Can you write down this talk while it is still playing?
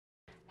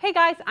Hey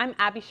guys, I'm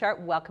Abbey Sharp.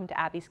 Welcome to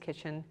Abbeys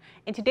Kitchen.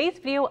 In today's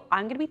video,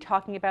 I'm going to be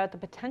talking about the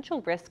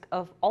potential risk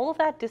of all of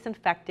that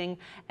disinfecting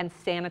and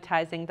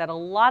sanitizing that a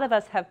lot of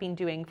us have been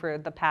doing for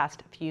the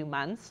past few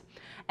months,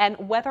 and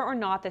whether or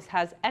not this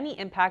has any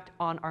impact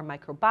on our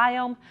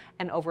microbiome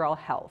and overall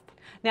health.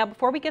 Now,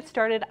 before we get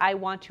started, I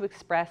want to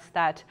express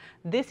that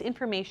this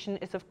information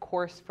is, of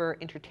course, for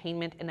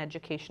entertainment and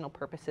educational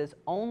purposes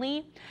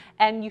only,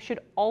 and you should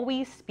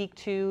always speak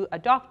to a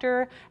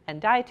doctor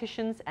and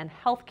dietitians and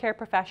healthcare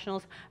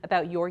professionals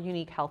about your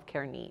unique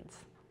healthcare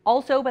needs.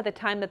 Also, by the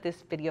time that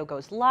this video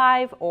goes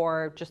live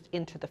or just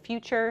into the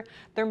future,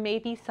 there may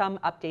be some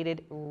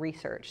updated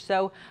research.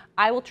 So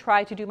I will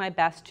try to do my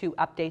best to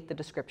update the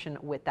description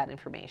with that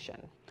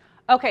information.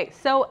 Okay,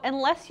 so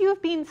unless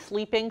you've been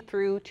sleeping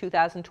through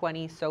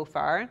 2020 so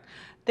far,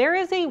 there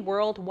is a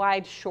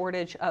worldwide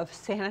shortage of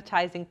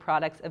sanitizing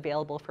products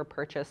available for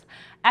purchase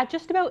at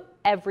just about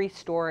every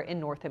store in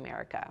North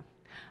America.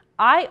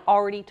 I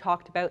already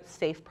talked about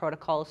safe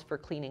protocols for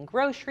cleaning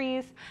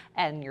groceries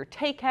and your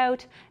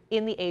takeout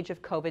in the age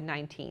of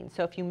COVID-19.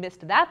 So if you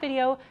missed that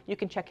video, you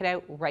can check it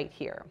out right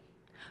here.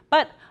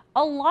 But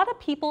a lot of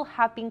people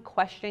have been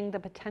questioning the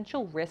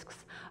potential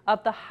risks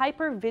of the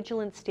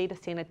hyper-vigilant state of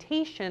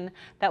sanitation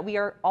that we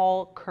are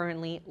all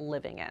currently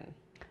living in.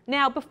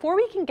 Now, before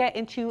we can get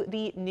into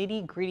the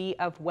nitty-gritty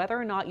of whether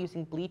or not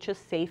using bleach is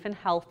safe and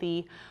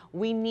healthy,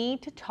 we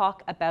need to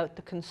talk about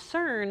the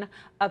concern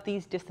of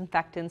these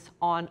disinfectants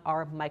on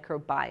our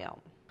microbiome.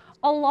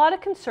 A lot of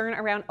concern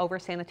around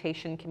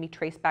oversanitation can be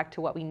traced back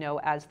to what we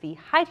know as the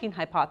hygiene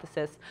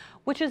hypothesis,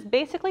 which has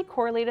basically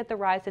correlated the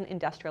rise in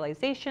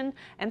industrialization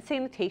and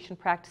sanitation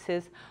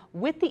practices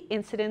with the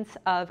incidence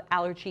of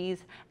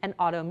allergies and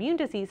autoimmune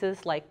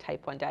diseases like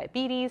type 1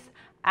 diabetes,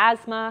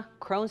 asthma,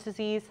 Crohn's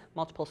disease,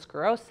 multiple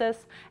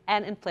sclerosis,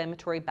 and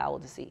inflammatory bowel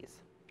disease.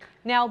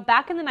 Now,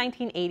 back in the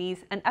 1980s,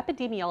 an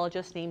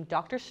epidemiologist named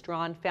Dr.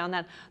 Strawn found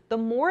that the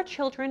more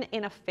children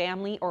in a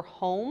family or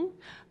home,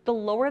 the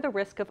lower the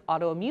risk of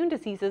autoimmune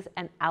diseases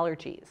and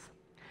allergies.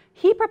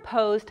 He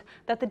proposed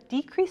that the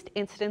decreased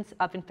incidence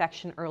of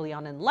infection early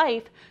on in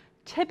life,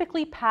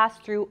 typically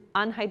passed through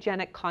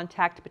unhygienic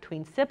contact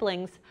between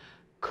siblings,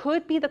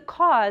 could be the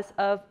cause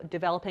of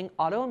developing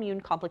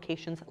autoimmune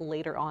complications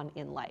later on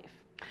in life.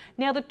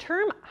 Now, the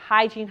term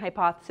hygiene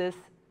hypothesis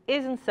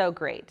isn't so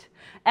great,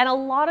 and a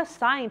lot of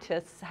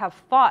scientists have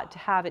fought to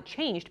have it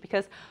changed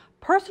because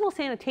personal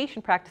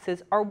sanitation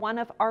practices are one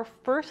of our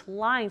first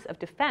lines of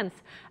defense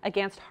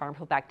against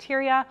harmful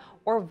bacteria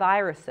or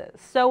viruses.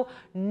 So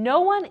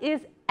no one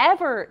is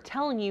ever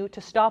telling you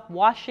to stop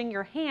washing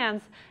your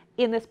hands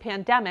in this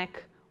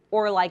pandemic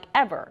or like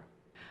ever.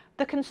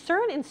 The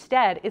concern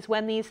instead is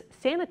when these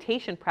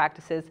sanitation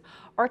practices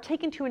are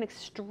taken to an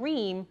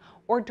extreme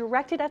or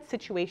directed at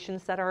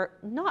situations that are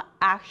not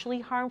actually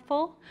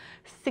harmful,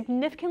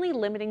 significantly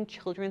limiting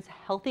children's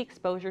healthy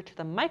exposure to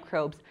the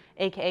microbes,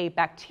 aka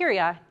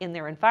bacteria, in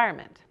their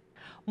environment.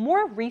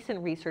 More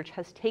recent research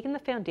has taken the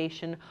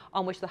foundation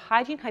on which the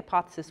hygiene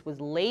hypothesis was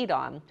laid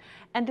on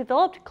and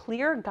developed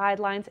clear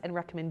guidelines and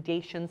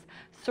recommendations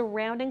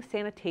surrounding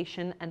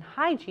sanitation and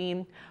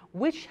hygiene,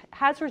 which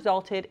has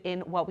resulted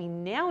in what we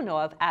now know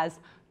of as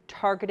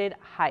targeted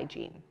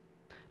hygiene.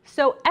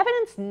 So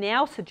evidence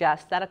now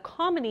suggests that a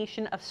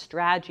combination of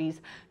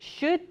strategies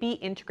should be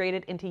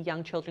integrated into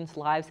young children's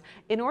lives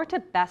in order to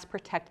best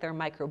protect their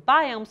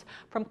microbiomes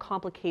from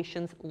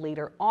complications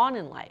later on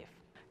in life.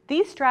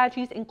 These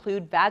strategies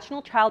include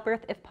vaginal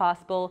childbirth if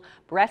possible,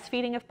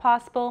 breastfeeding if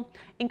possible,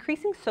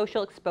 increasing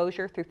social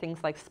exposure through things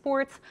like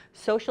sports,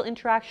 social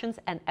interactions,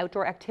 and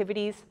outdoor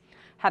activities,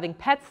 having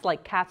pets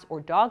like cats or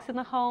dogs in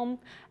the home,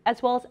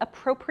 as well as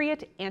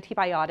appropriate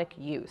antibiotic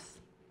use.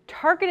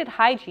 Targeted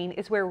hygiene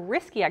is where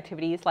risky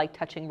activities like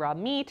touching raw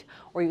meat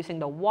or using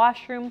the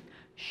washroom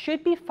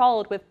should be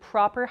followed with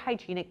proper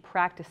hygienic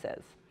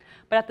practices.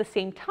 But at the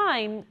same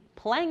time,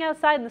 playing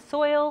outside in the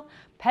soil,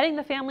 petting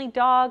the family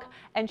dog,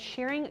 and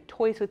sharing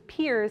toys with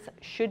peers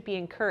should be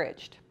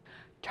encouraged.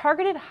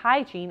 Targeted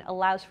hygiene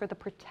allows for the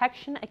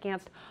protection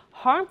against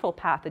harmful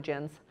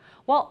pathogens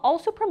while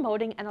also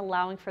promoting and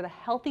allowing for the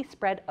healthy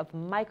spread of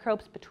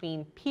microbes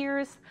between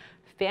peers,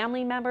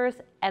 family members,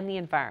 and the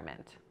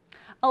environment.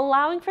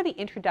 Allowing for the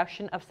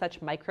introduction of such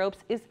microbes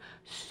is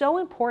so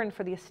important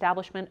for the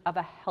establishment of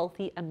a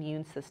healthy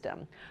immune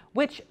system,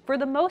 which for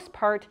the most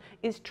part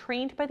is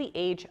trained by the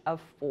age of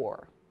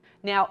 4.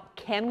 Now,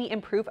 can we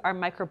improve our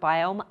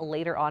microbiome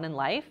later on in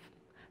life?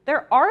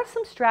 There are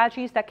some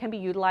strategies that can be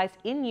utilized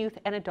in youth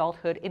and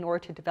adulthood in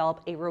order to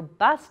develop a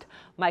robust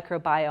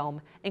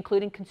microbiome,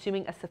 including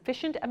consuming a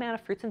sufficient amount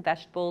of fruits and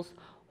vegetables,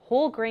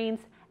 whole grains,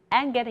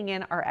 and getting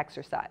in our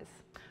exercise.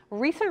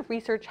 Recent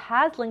research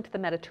has linked the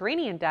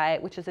Mediterranean diet,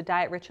 which is a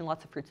diet rich in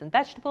lots of fruits and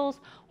vegetables,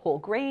 whole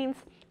grains,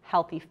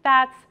 healthy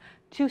fats,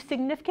 to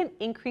significant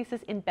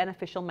increases in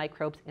beneficial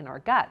microbes in our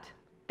gut.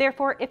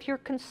 Therefore, if you're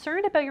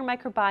concerned about your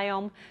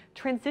microbiome,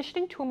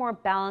 transitioning to a more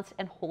balanced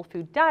and whole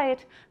food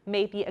diet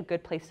may be a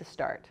good place to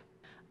start.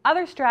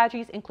 Other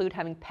strategies include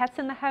having pets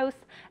in the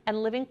house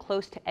and living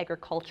close to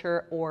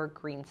agriculture or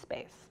green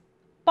space.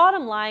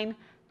 Bottom line,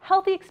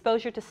 Healthy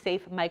exposure to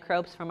safe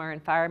microbes from our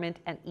environment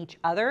and each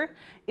other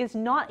is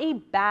not a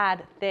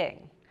bad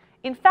thing.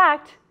 In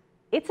fact,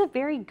 it's a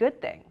very good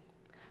thing.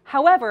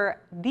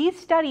 However, these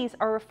studies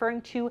are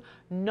referring to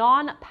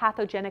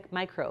non-pathogenic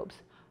microbes,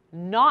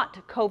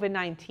 not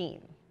COVID-19.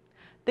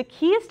 The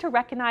key is to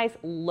recognize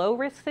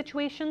low-risk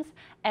situations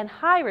and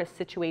high-risk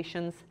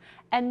situations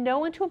and know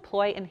when to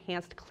employ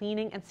enhanced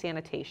cleaning and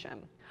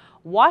sanitation.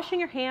 Washing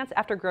your hands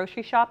after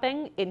grocery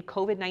shopping in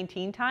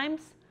COVID-19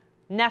 times?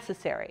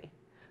 Necessary.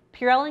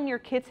 Purelling your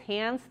kids'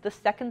 hands the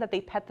second that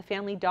they pet the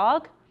family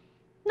dog?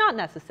 Not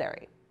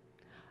necessary.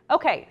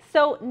 Okay,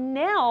 so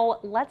now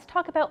let's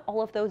talk about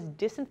all of those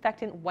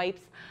disinfectant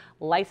wipes,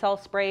 Lysol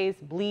sprays,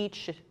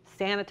 bleach,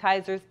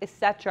 sanitizers,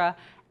 etc.,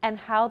 and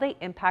how they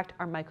impact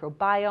our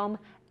microbiome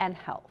and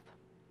health.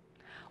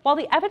 While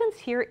the evidence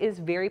here is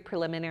very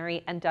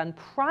preliminary and done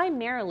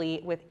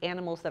primarily with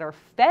animals that are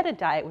fed a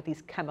diet with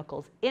these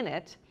chemicals in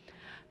it,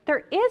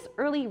 there is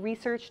early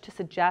research to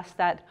suggest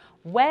that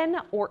when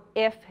or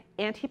if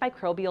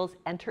antimicrobials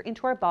enter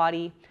into our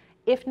body,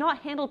 if not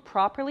handled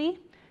properly,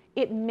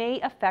 it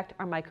may affect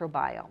our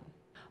microbiome.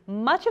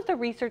 Much of the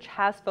research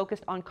has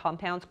focused on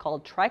compounds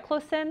called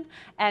triclosan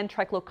and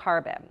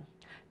triclocarban.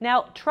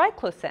 Now,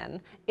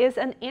 triclosan is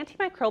an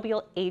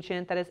antimicrobial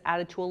agent that is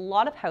added to a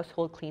lot of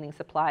household cleaning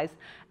supplies,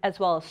 as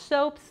well as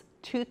soaps,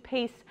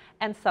 toothpaste,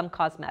 and some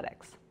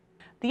cosmetics.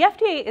 The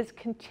FDA is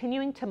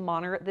continuing to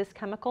monitor this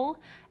chemical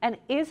and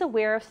is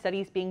aware of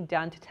studies being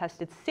done to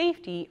test its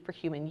safety for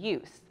human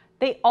use.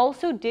 They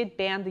also did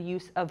ban the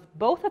use of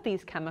both of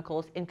these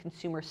chemicals in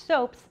consumer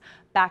soaps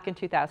back in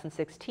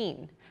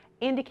 2016,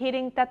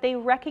 indicating that they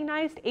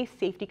recognized a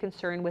safety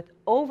concern with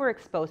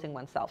overexposing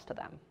oneself to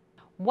them.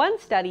 One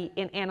study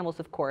in animals,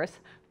 of course,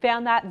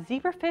 found that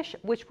zebrafish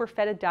which were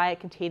fed a diet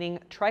containing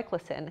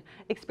triclosan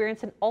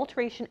experienced an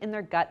alteration in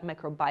their gut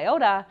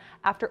microbiota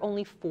after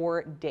only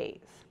 4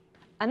 days.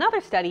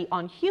 Another study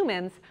on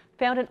humans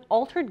found an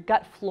altered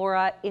gut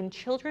flora in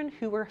children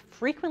who were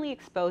frequently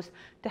exposed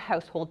to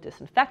household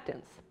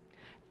disinfectants.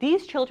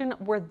 These children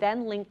were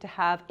then linked to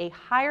have a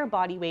higher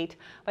body weight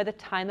by the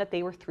time that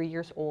they were 3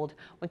 years old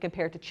when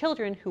compared to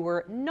children who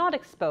were not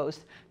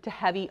exposed to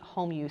heavy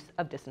home use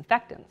of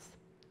disinfectants.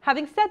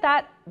 Having said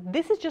that,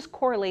 this is just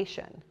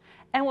correlation.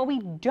 And what we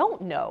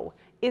don't know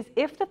is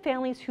if the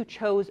families who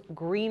chose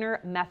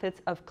greener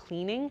methods of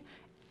cleaning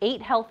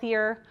ate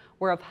healthier,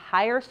 were of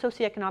higher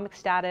socioeconomic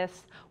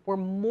status, were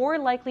more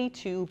likely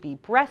to be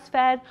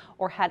breastfed,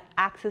 or had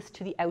access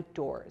to the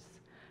outdoors,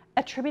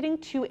 attributing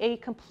to a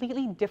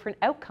completely different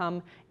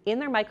outcome in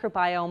their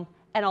microbiome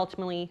and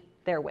ultimately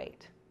their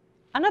weight.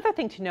 Another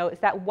thing to note is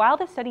that while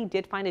the study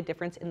did find a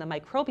difference in the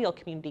microbial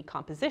community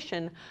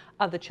composition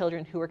of the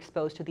children who were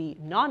exposed to the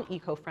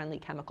non-eco-friendly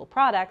chemical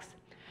products,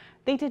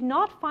 they did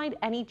not find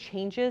any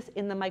changes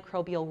in the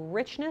microbial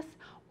richness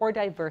or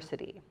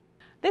diversity.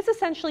 This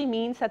essentially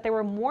means that there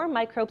were more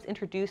microbes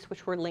introduced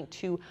which were linked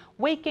to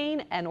weight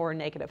gain and or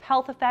negative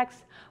health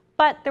effects,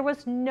 but there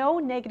was no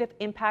negative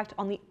impact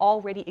on the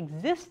already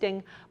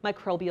existing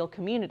microbial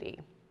community.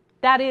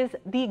 That is,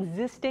 the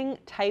existing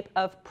type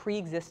of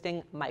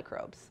pre-existing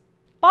microbes.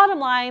 Bottom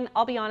line,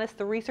 I'll be honest,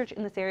 the research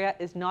in this area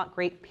is not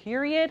great,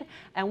 period,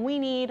 and we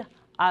need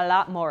a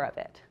lot more of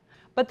it.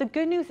 But the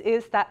good news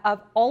is that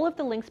of all of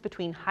the links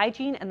between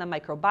hygiene and the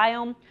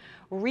microbiome,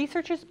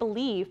 researchers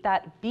believe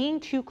that being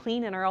too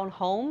clean in our own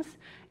homes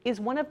is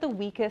one of the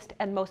weakest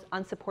and most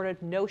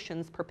unsupported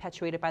notions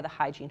perpetuated by the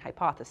hygiene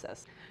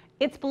hypothesis.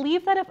 It's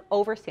believed that if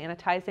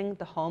over-sanitizing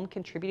the home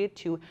contributed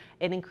to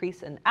an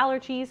increase in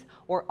allergies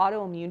or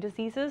autoimmune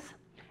diseases,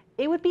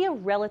 it would be a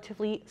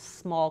relatively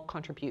small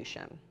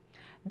contribution.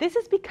 This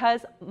is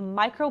because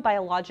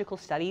microbiological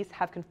studies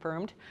have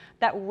confirmed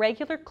that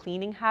regular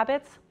cleaning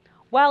habits,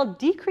 while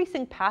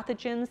decreasing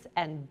pathogens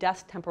and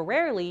dust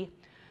temporarily,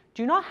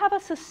 do not have a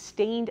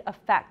sustained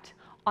effect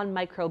on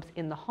microbes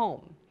in the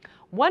home.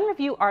 One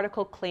review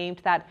article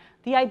claimed that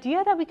the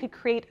idea that we could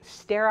create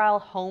sterile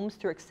homes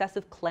through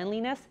excessive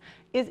cleanliness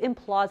is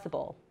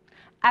implausible.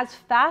 As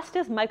fast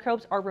as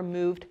microbes are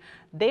removed,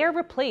 they are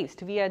replaced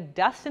via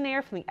dust and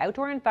air from the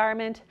outdoor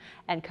environment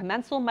and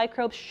commensal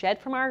microbes shed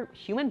from our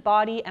human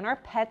body and our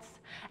pets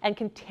and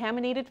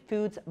contaminated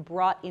foods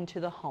brought into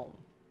the home.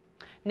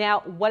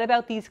 Now, what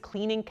about these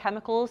cleaning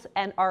chemicals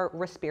and our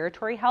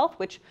respiratory health,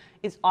 which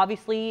is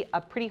obviously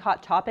a pretty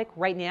hot topic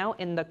right now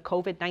in the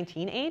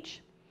COVID-19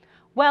 age?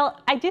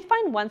 Well, I did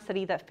find one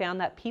study that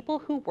found that people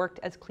who worked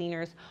as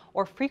cleaners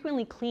or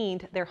frequently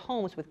cleaned their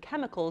homes with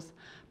chemicals,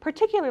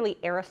 particularly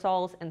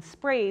aerosols and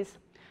sprays,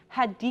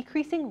 had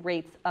decreasing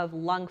rates of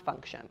lung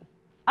function.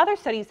 Other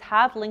studies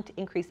have linked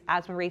increased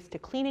asthma rates to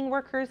cleaning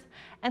workers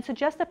and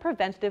suggest that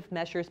preventative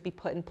measures be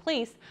put in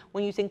place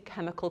when using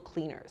chemical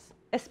cleaners,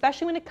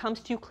 especially when it comes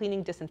to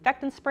cleaning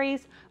disinfectant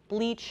sprays,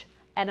 bleach,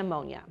 and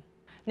ammonia.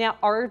 Now,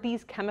 are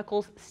these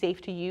chemicals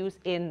safe to use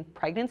in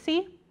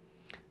pregnancy?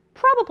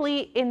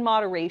 Probably in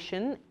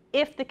moderation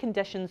if the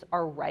conditions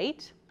are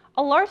right.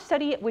 A large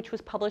study, which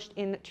was published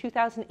in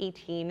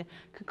 2018,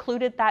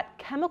 concluded that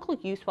chemical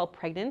use while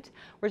pregnant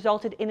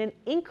resulted in an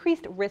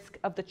increased risk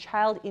of the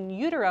child in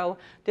utero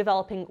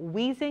developing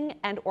wheezing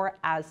and/or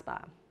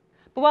asthma.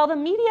 But while the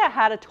media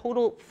had a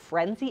total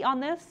frenzy on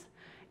this,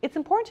 it's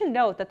important to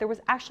note that there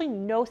was actually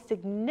no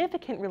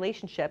significant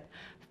relationship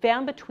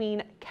found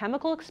between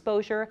chemical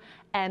exposure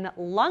and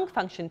lung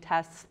function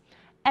tests,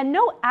 and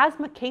no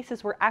asthma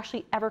cases were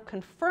actually ever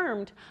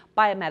confirmed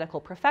by a medical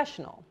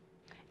professional.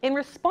 In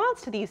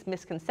response to these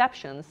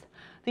misconceptions,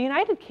 the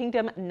United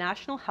Kingdom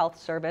National Health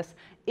Service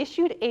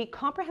issued a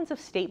comprehensive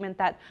statement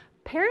that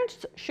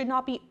parents should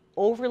not be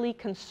overly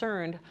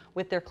concerned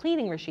with their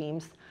cleaning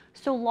regimes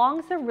so long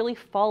as they're really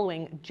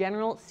following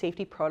general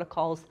safety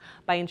protocols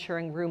by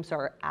ensuring rooms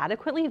are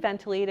adequately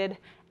ventilated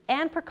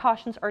and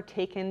precautions are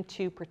taken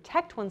to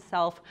protect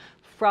oneself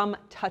from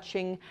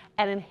touching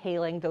and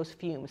inhaling those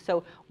fumes.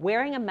 So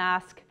wearing a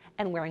mask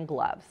and wearing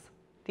gloves.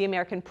 The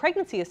American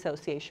Pregnancy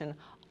Association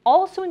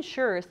also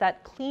ensures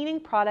that cleaning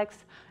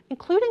products,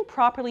 including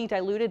properly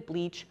diluted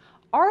bleach,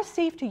 are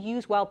safe to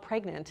use while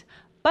pregnant,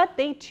 but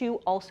they too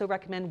also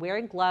recommend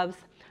wearing gloves,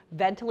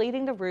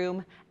 ventilating the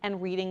room,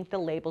 and reading the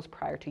labels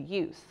prior to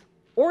use.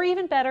 Or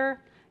even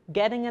better,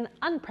 getting an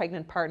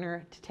unpregnant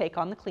partner to take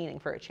on the cleaning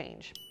for a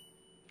change.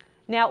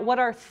 Now, what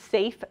are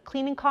safe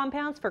cleaning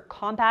compounds for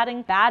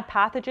combating bad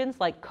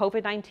pathogens like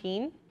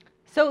COVID-19?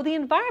 So the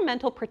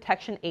Environmental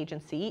Protection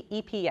Agency,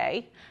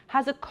 EPA,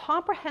 has a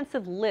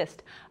comprehensive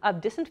list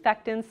of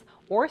disinfectants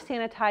or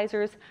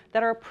sanitizers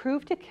that are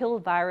approved to kill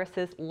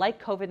viruses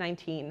like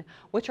COVID-19,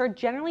 which are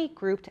generally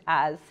grouped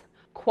as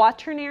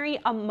quaternary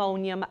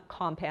ammonium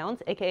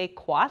compounds, aka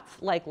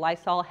quats, like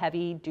Lysol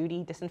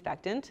heavy-duty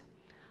disinfectant,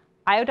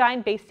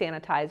 iodine-based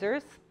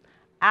sanitizers,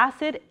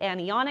 acid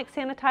anionic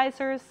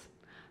sanitizers,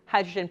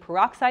 hydrogen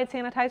peroxide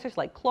sanitizers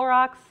like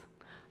Clorox,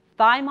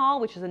 thymol,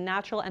 which is a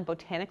natural and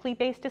botanically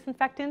based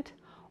disinfectant,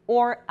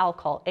 or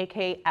alcohol,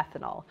 aka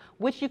ethanol,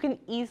 which you can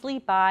easily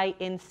buy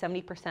in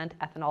 70%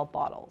 ethanol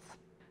bottles.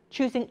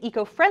 Choosing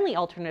eco-friendly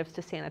alternatives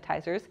to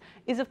sanitizers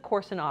is of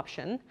course an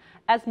option,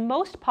 as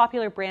most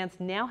popular brands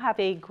now have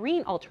a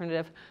green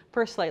alternative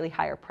for a slightly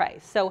higher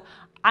price. So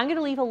I'm going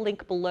to leave a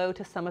link below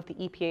to some of the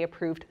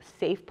EPA-approved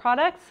safe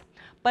products,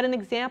 but an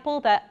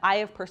example that I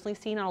have personally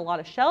seen on a lot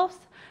of shelves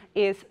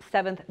is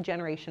 7th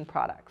generation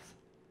products.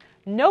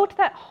 Note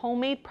that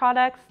homemade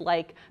products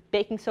like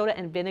baking soda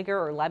and vinegar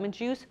or lemon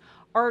juice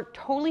are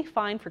totally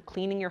fine for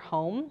cleaning your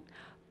home,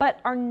 but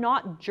are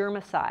not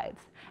germicides,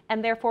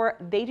 and therefore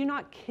they do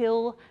not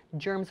kill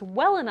germs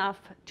well enough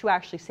to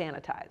actually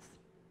sanitize.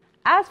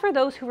 As for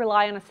those who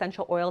rely on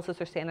essential oils as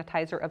their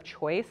sanitizer of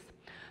choice,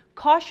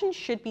 caution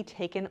should be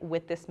taken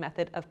with this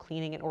method of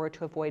cleaning in order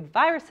to avoid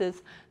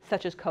viruses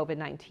such as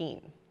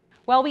COVID-19.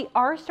 While we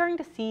are starting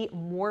to see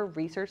more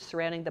research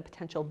surrounding the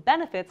potential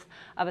benefits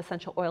of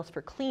essential oils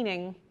for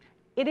cleaning,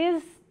 it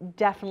is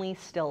definitely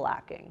still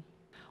lacking.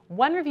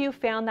 One review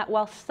found that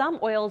while some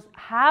oils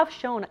have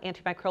shown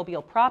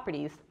antimicrobial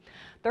properties,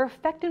 their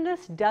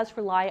effectiveness does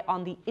rely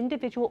on the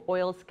individual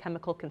oil's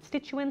chemical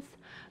constituents,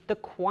 the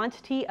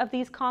quantity of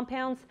these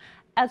compounds,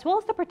 as well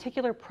as the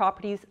particular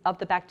properties of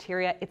the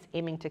bacteria it's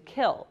aiming to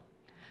kill.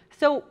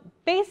 So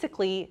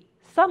basically,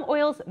 some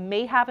oils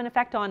may have an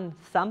effect on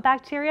some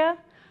bacteria,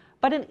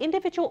 but an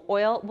individual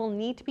oil will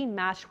need to be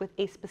matched with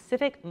a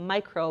specific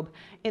microbe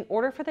in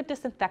order for the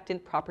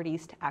disinfectant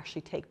properties to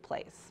actually take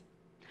place.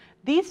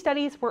 These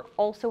studies were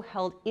also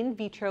held in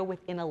vitro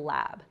within a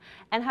lab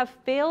and have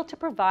failed to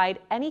provide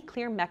any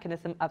clear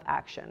mechanism of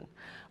action,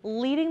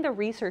 leading the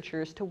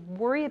researchers to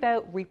worry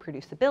about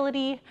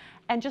reproducibility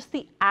and just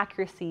the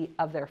accuracy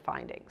of their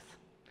findings.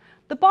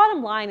 The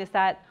bottom line is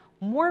that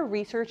more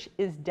research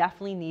is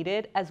definitely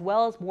needed, as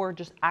well as more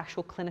just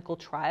actual clinical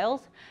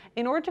trials,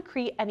 in order to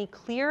create any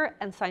clear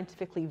and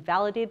scientifically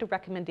validated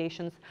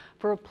recommendations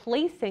for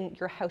replacing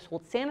your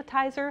household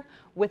sanitizer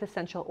with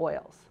essential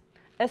oils,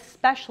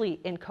 especially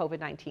in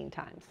COVID-19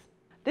 times.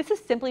 This is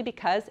simply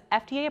because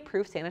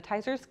FDA-approved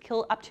sanitizers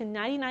kill up to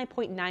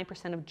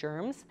 99.9% of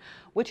germs,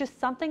 which is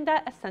something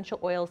that essential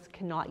oils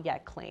cannot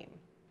yet claim.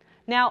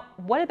 Now,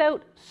 what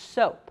about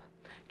soap?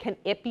 Can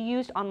it be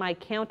used on my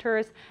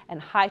counters and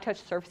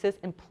high-touch surfaces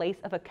in place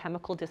of a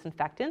chemical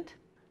disinfectant?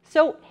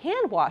 So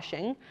hand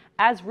washing,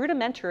 as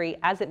rudimentary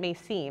as it may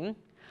seem,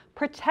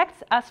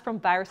 protects us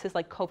from viruses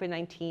like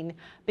COVID-19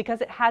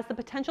 because it has the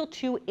potential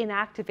to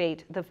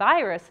inactivate the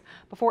virus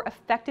before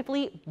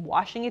effectively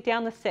washing it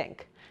down the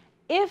sink,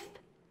 if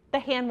the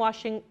hand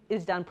washing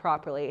is done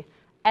properly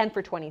and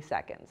for 20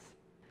 seconds.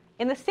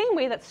 In the same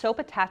way that soap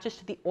attaches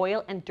to the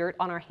oil and dirt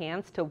on our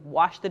hands to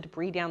wash the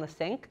debris down the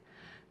sink,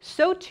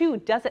 so too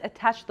does it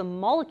attach to the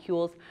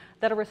molecules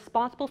that are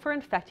responsible for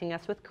infecting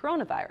us with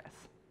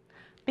coronavirus.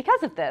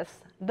 Because of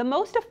this, the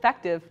most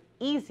effective,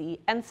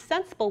 easy, and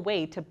sensible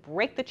way to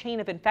break the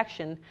chain of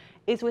infection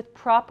is with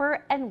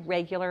proper and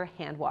regular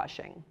hand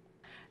washing.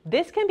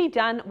 This can be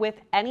done with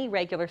any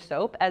regular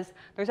soap, as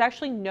there's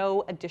actually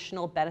no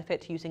additional benefit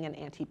to using an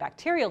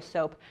antibacterial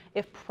soap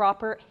if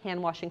proper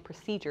hand washing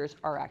procedures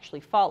are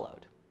actually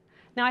followed.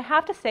 Now, I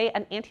have to say,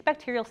 an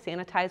antibacterial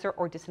sanitizer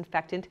or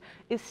disinfectant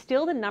is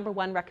still the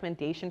 #1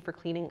 recommendation for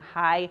cleaning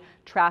high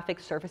traffic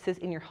surfaces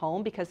in your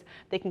home because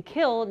they can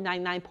kill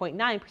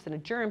 99.9%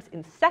 of germs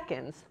in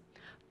seconds.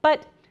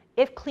 But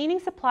if cleaning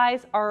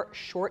supplies are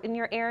short in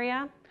your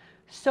area,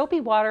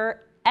 soapy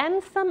water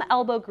and some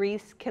elbow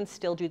grease can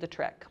still do the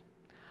trick.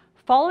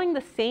 Following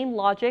the same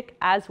logic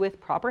as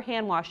with proper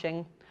hand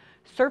washing,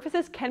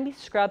 surfaces can be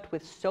scrubbed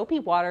with soapy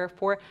water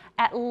for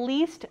at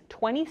least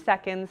 20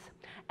 seconds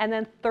and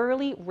then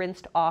thoroughly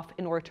rinsed off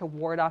in order to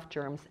ward off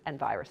germs and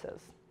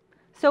viruses.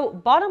 So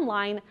bottom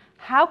line,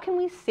 how can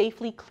we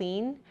safely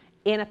clean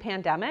in a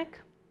pandemic?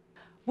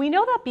 We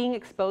know that being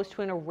exposed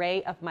to an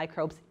array of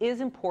microbes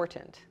is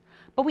important,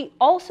 but we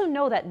also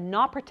know that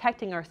not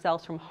protecting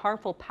ourselves from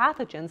harmful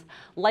pathogens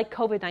like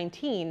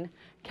COVID-19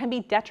 can be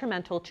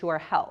detrimental to our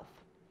health.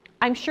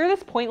 I'm sure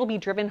this point will be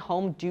driven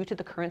home due to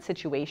the current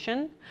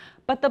situation,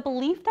 but the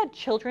belief that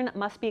children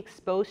must be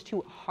exposed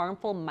to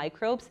harmful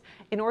microbes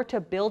in order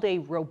to build a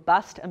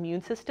robust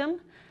immune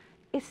system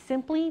is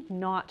simply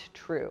not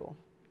true.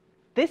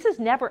 This has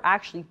never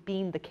actually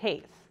been the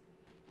case.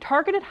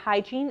 Targeted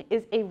hygiene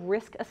is a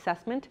risk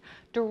assessment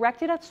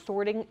directed at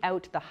sorting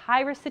out the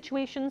high-risk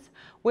situations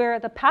where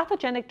the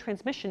pathogenic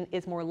transmission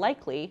is more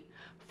likely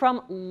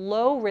from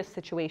low-risk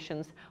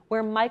situations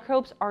where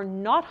microbes are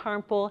not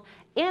harmful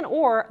and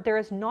or there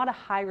is not a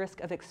high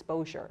risk of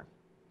exposure.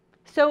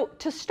 So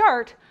to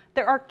start,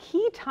 there are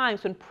key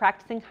times when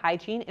practicing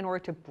hygiene in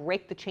order to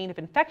break the chain of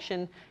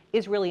infection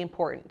is really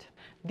important.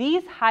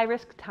 These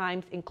high-risk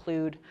times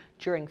include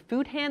during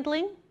food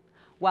handling,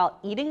 while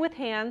eating with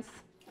hands,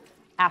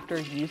 after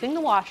using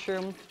the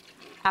washroom,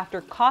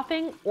 after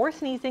coughing or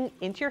sneezing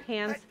into your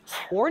hands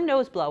or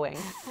nose blowing,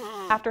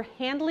 after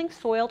handling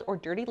soiled or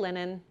dirty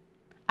linen,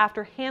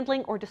 after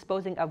handling or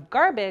disposing of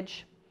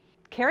garbage,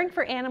 caring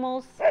for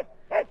animals,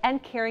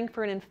 and caring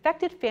for an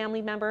infected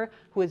family member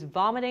who is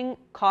vomiting,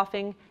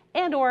 coughing,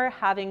 and or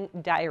having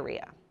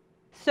diarrhea.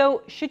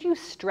 So should you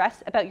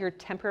stress about your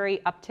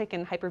temporary uptick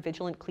in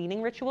hypervigilant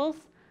cleaning rituals?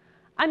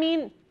 I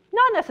mean,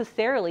 not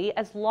necessarily,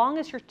 as long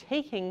as you're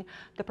taking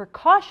the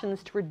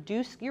precautions to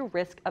reduce your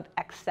risk of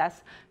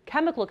excess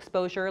chemical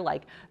exposure,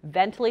 like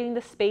ventilating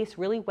the space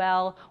really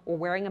well or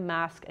wearing a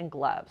mask and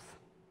gloves.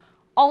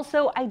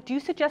 Also, I do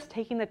suggest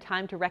taking the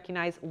time to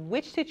recognize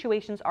which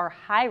situations are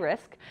high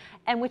risk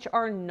and which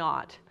are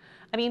not.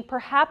 I mean,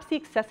 perhaps the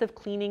excessive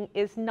cleaning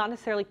is not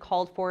necessarily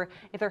called for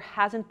if there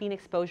hasn't been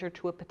exposure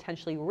to a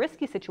potentially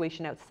risky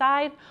situation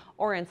outside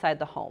or inside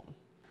the home.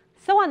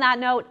 So on that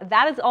note,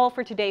 that is all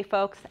for today,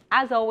 folks.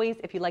 As always,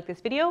 if you like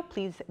this video,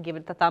 please give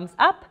it the thumbs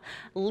up.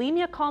 Leave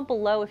me a comment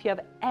below if you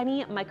have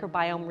any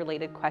microbiome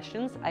related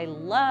questions. I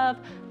love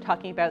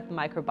talking about the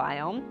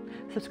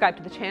microbiome. Subscribe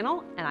to the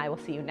channel, and I will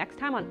see you next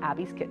time on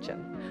Abbeys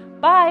Kitchen.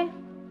 Bye.